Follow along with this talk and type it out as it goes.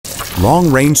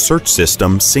Long-range search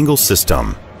system, single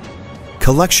system.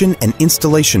 Collection and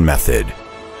installation method.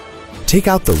 Take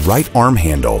out the right arm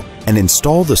handle and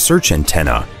install the search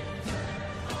antenna.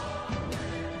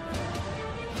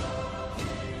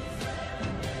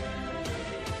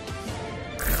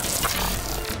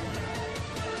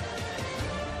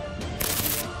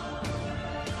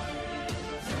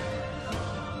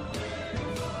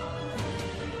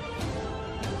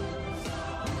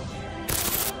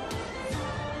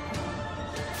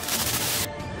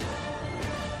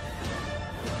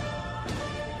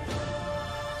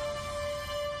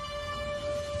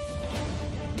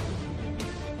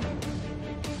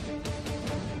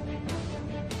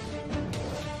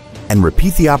 And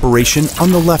repeat the operation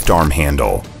on the left arm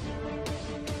handle.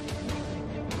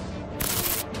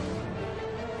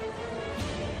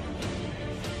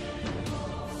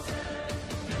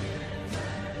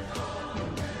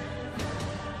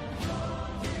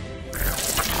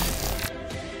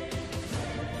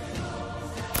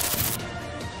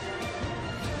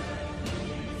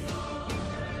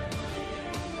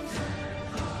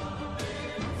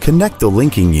 Connect the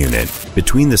linking unit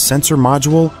between the sensor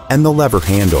module and the lever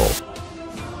handle.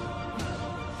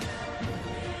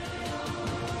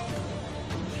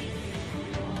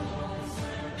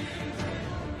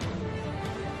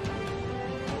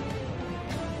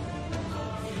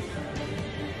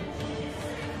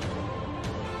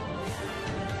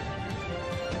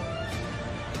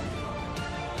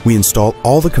 We install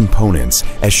all the components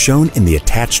as shown in the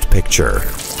attached picture.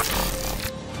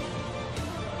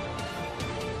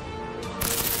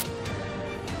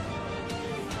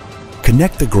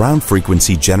 Connect the ground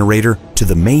frequency generator to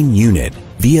the main unit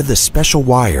via the special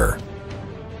wire.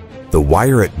 The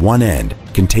wire at one end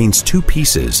contains two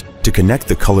pieces to connect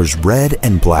the colors red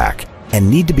and black and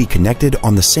need to be connected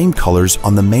on the same colors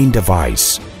on the main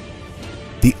device.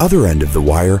 The other end of the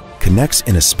wire connects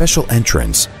in a special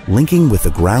entrance linking with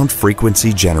the ground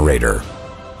frequency generator.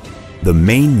 The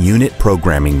main unit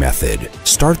programming method.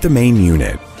 Start the main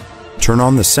unit. Turn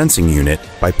on the sensing unit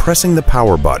by pressing the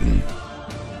power button.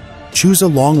 Choose a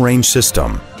long-range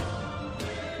system.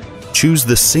 Choose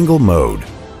the single mode.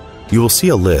 You will see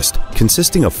a list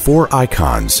consisting of 4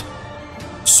 icons: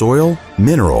 soil,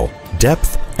 mineral,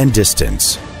 depth, and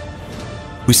distance.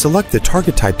 We select the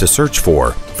target type to search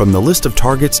for from the list of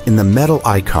targets in the metal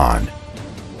icon.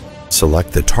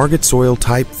 Select the target soil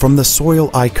type from the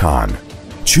soil icon.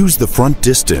 Choose the front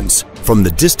distance from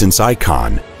the distance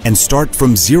icon and start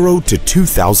from 0 to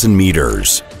 2,000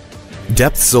 meters.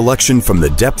 Depth selection from the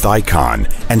depth icon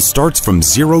and starts from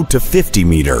 0 to 50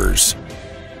 meters.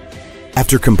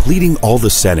 After completing all the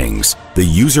settings, the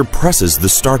user presses the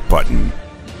Start button.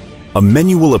 A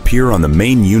menu will appear on the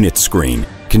main unit screen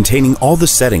containing all the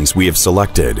settings we have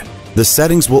selected. The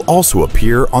settings will also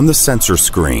appear on the sensor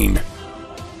screen.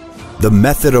 The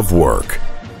method of work.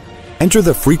 Enter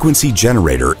the frequency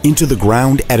generator into the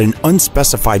ground at an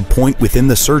unspecified point within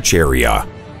the search area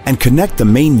and connect the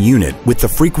main unit with the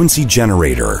frequency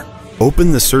generator.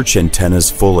 Open the search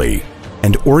antennas fully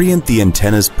and orient the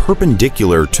antennas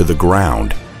perpendicular to the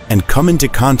ground and come into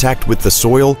contact with the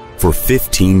soil for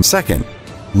 15 seconds.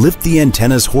 Lift the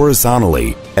antennas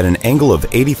horizontally at an angle of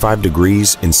 85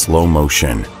 degrees in slow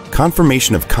motion.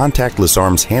 Confirmation of contactless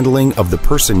arms handling of the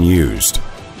person used.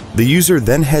 The user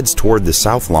then heads toward the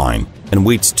south line and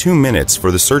waits 2 minutes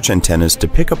for the search antennas to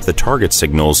pick up the target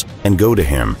signals and go to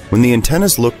him. When the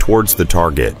antennas look towards the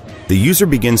target, the user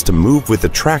begins to move with the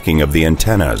tracking of the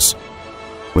antennas.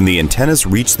 When the antennas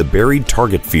reach the buried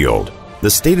target field,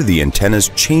 the state of the antennas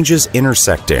changes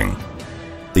intersecting.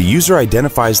 The user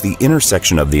identifies the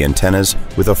intersection of the antennas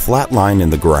with a flat line in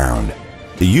the ground.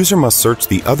 The user must search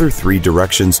the other 3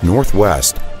 directions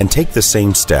northwest and take the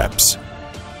same steps.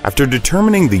 After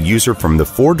determining the user from the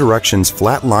 4 directions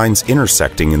flat lines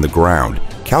intersecting in the ground,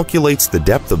 calculates the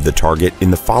depth of the target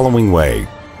in the following way.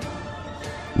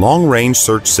 Long-range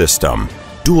search system,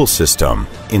 dual system,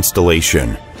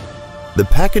 installation. The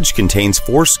package contains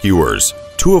 4 skewers,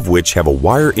 2 of which have a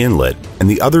wire inlet and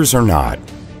the others are not.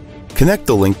 Connect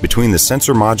the link between the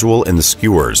sensor module and the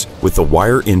skewers with the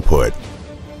wire input.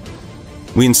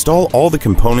 We install all the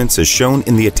components as shown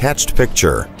in the attached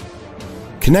picture.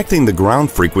 Connecting the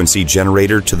ground frequency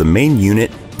generator to the main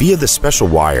unit via the special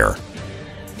wire.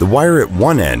 The wire at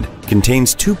one end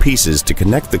contains 2 pieces to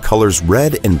connect the colors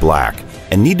red and black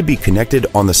and need to be connected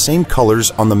on the same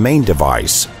colors on the main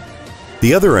device.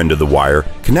 The other end of the wire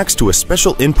connects to a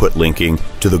special input linking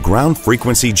to the ground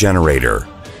frequency generator.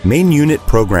 Main unit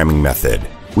programming method.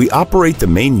 We operate the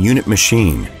main unit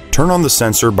machine. Turn on the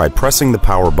sensor by pressing the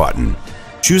power button.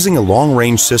 Choosing a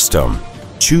long-range system.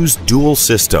 Choose dual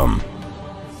system.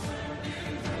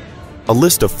 a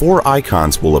list of 4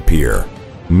 icons will appear: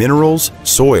 minerals,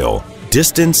 soil,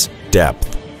 distance,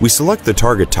 depth. We select the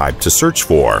target type to search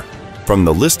for from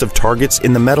the list of targets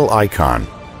in the metal icon.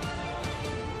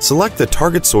 Select the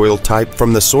target soil type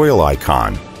from the soil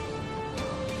icon.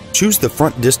 Choose the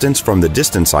front distance from the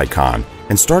distance icon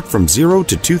and start from 0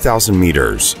 to 2,000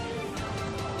 meters.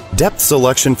 Depth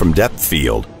selection from depth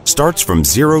field starts from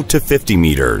 0 to 50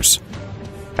 meters.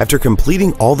 After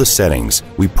completing all the settings,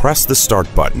 we press the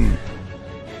Start button.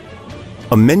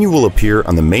 A menu will appear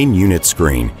on the main unit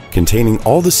screen containing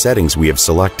all the settings we have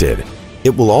selected.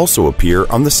 It will also appear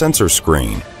on the sensor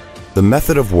screen. The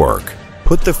method of work: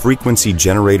 put the frequency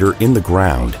generator in the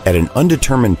ground at an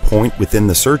undetermined point within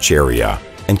the search area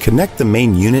and connect the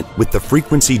main unit with the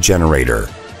frequency generator.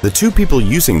 The 2 people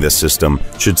using this system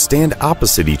should stand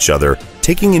opposite each other,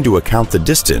 taking into account the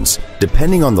distance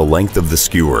depending on the length of the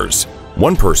skewers.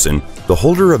 One person, the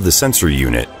holder of the sensor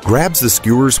unit, grabs the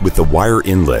skewers with the wire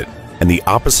inlet, and the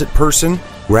opposite person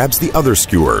grabs the other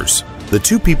skewers. The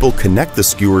 2 people connect the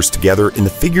skewers together in the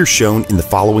figure shown in the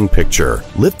following picture.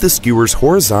 Lift the skewers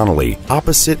horizontally,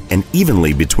 opposite and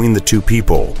evenly between the 2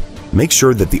 people. Make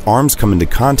sure that the arms come into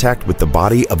contact with the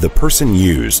body of the person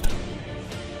used.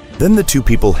 Then the 2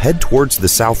 people head towards the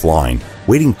south line,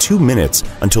 waiting 2 minutes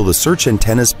until the search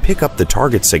antennas pick up the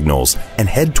target signals and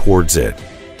head towards it.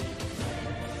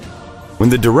 When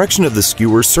the direction of the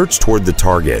skewers search toward the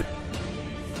target,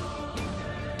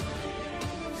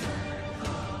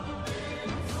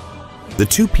 the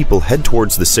 2 people head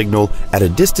towards the signal at a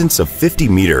distance of 50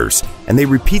 meters, and they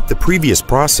repeat the previous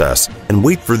process and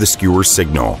wait for the skewer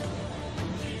signal.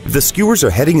 If the skewers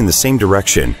are heading in the same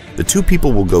direction, the 2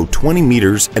 people will go 20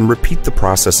 meters and repeat the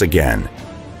process again.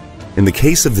 In the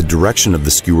case of the direction of the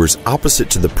skewers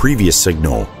opposite to the previous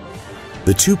signal,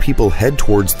 the 2 people head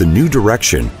towards the new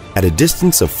direction at a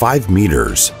distance of 5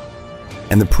 meters,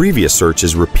 and the previous search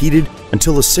is repeated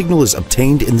until a signal is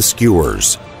obtained in the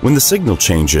skewers. When the signal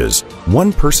changes,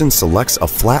 one person selects a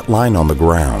flat line on the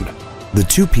ground. The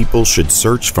 2 people should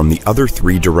search from the other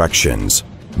 3 directions,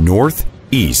 north,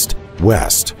 east,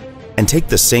 west, and take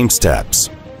the same steps.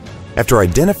 After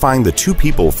identifying the 2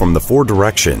 people from the 4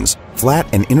 directions, flat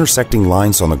and intersecting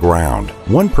lines on the ground,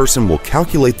 one person will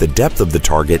calculate the depth of the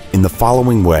target in the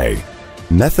following way.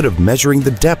 Method of measuring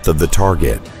the depth of the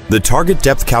target. The target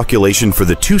depth calculation for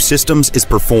the 2 systems is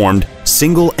performed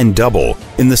single and double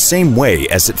in the same way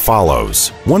as it follows.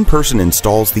 One person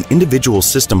installs the individual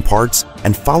system parts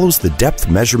and follows the depth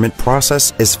measurement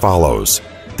process as follows.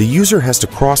 The user has to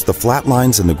cross the flat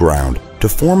lines in the ground to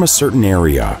form a certain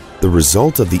area. The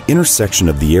result of the intersection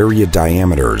of the area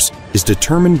diameters is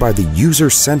determined by the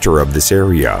user's center of this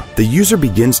area. The user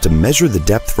begins to measure the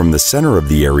depth from the center of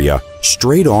the area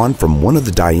straight on from one of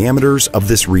the diameters of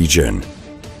this region.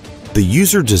 The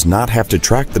user does not have to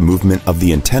track the movement of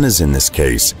the antennas in this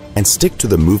case and stick to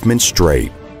the movement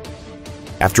straight.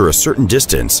 After a certain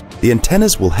distance, the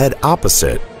antennas will head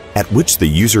opposite, at which the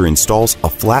user installs a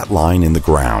flat line in the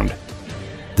ground.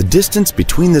 The distance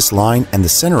between this line and the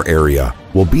center area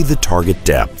will be the target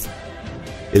depth.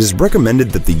 It is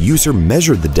recommended that the user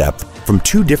measure the depth from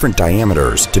 2 different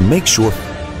diameters to make sure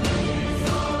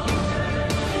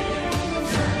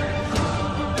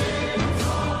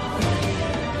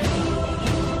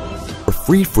for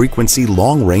free-frequency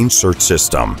long-range search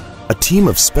system. A team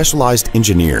of specialized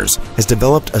engineers has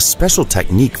developed a special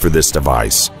technique for this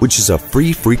device, which is a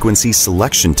free-frequency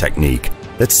selection technique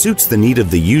that suits the need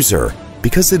of the user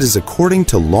because it is according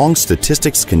to long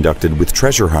statistics conducted with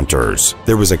treasure hunters.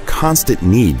 There was a constant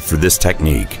need for this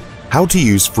technique. How to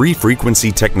use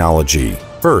free-frequency technology.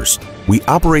 First, we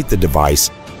operate the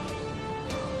device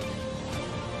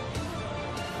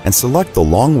and select the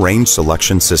long-range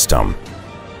selection system.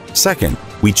 Second,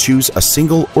 we choose a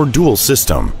single or dual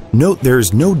system. Note there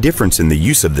is no difference in the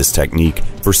use of this technique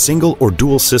for single or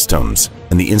dual systems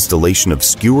and the installation of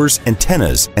skewers,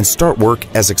 antennas, and start work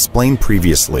as explained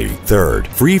previously. Third,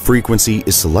 free frequency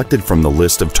is selected from the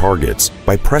list of targets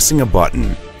by pressing a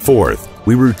button. Fourth,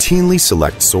 we routinely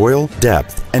select soil,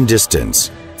 depth, and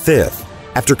distance. Fifth,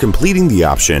 after completing the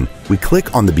option, we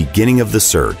click on the beginning of the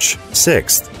search.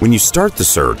 Sixth, when you start the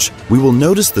search, we will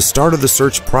notice the start of the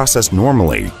search process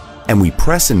normally, and we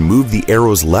press and move the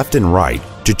arrows left and right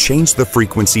to change the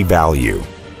frequency value.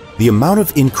 The amount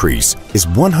of increase is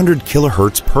 100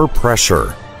 kHz per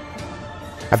pressure.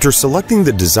 After selecting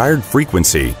the desired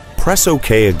frequency, press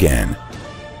OK again.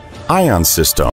 Ion system.